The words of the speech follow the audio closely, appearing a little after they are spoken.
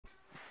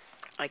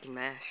I can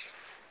mash.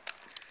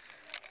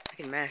 I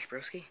can mash,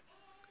 broski.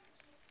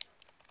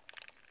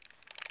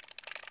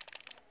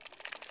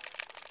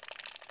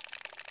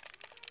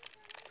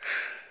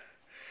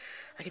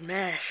 I can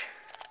mash.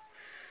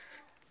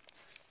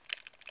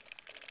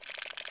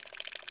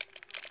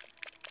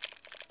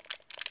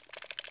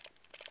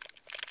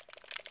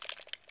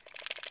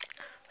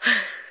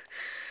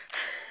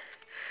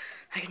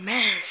 I can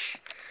mash.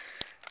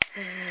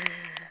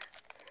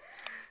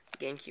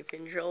 GameCube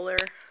controller.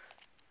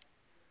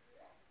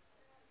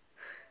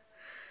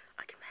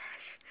 I can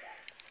mash.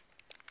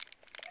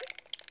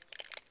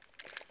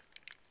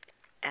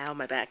 Ow,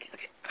 my back.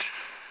 Okay.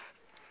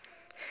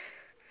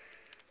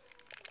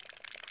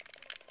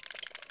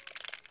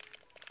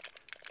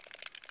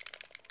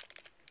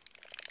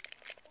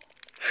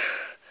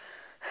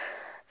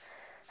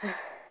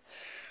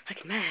 I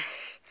can mash.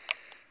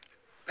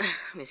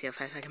 Let me see how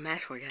fast I can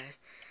mash for you guys.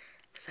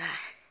 Cause I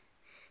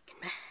can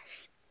mash.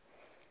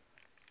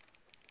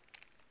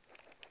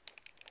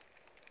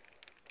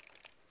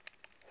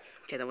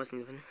 Okay, that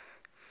wasn't even.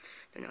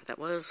 Don't know what that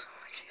was.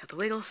 She got the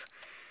wiggles.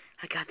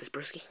 I got this,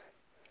 broski.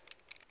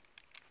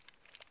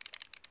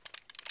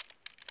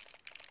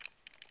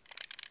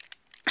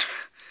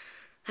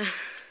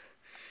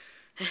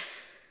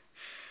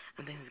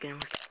 I think this is gonna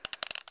work.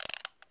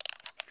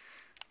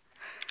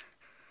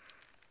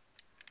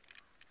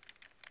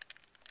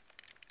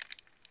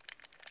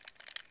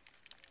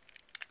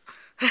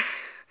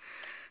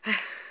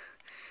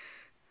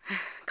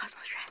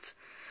 Cosmos Trance.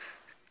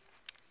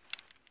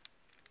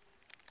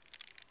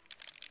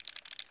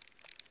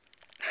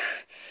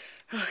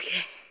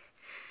 Okay.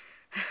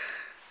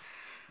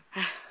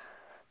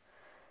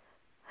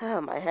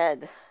 Oh, my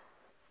head.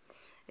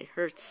 It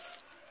hurts.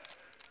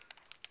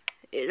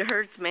 It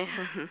hurts,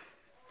 man.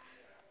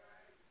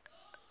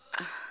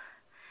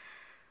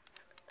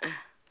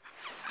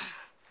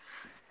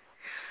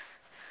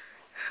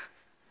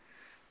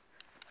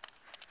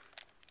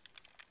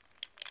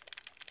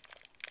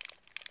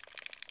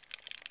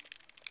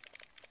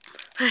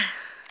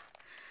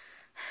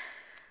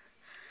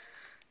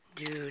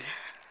 Dude,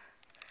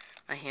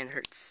 my hand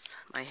hurts.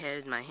 My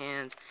head, my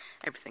hands,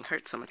 everything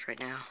hurts so much right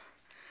now.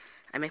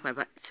 I make my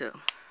butt, so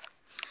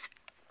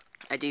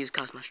I do use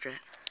Cosmos Strat.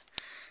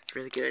 It's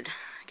really good.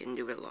 I can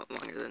do it a lot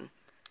longer than,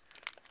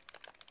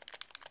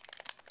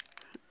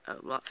 a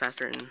lot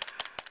faster and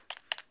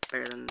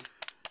better than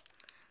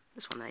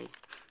this one I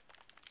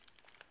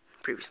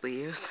previously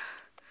used.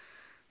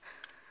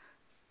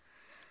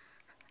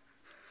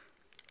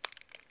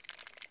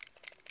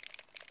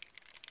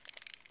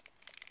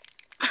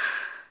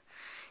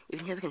 You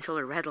can hear the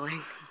controller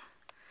rattling.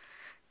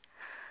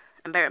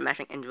 I'm better at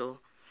mashing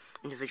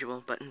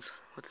individual buttons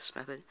with this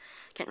method.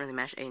 Can't really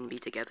mash A and B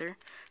together,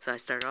 so I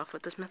started off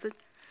with this method,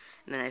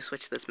 and then I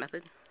switched to this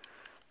method.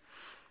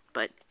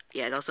 But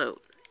yeah, it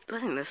also,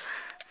 letting this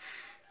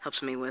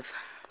helps me with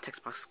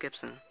text box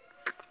skips and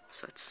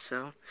such.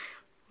 So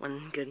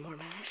one good more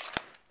mash.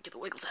 Get the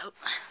wiggles out.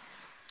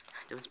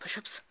 Doing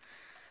push-ups.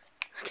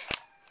 Okay.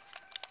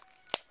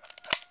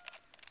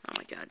 Oh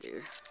my god,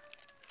 dude.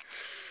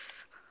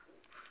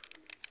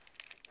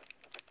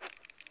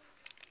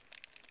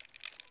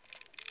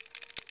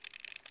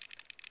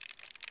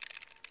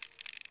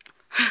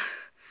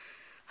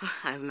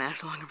 I've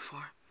mashed longer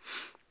before.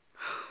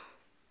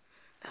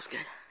 That was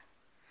good.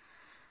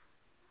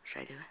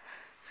 Should I do it?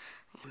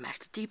 I can mash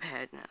the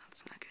D-pad. No,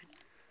 it's not good.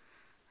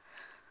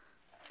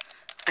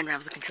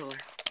 Unravel the controller.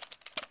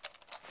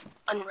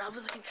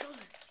 Unravel the controller.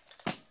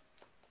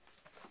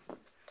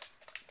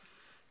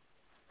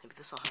 Maybe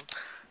this will help.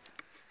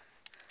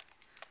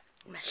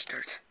 Mash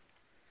start.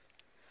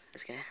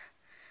 Just gonna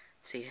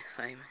see if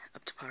I'm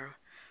up to par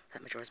with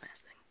that Majora's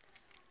Mask thing.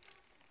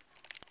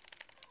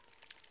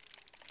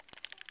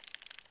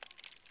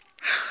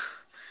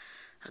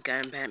 Okay,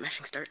 I'm bad at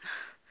mashing start.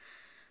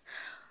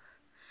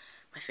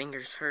 My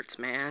fingers hurts,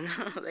 man.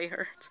 They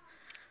hurt.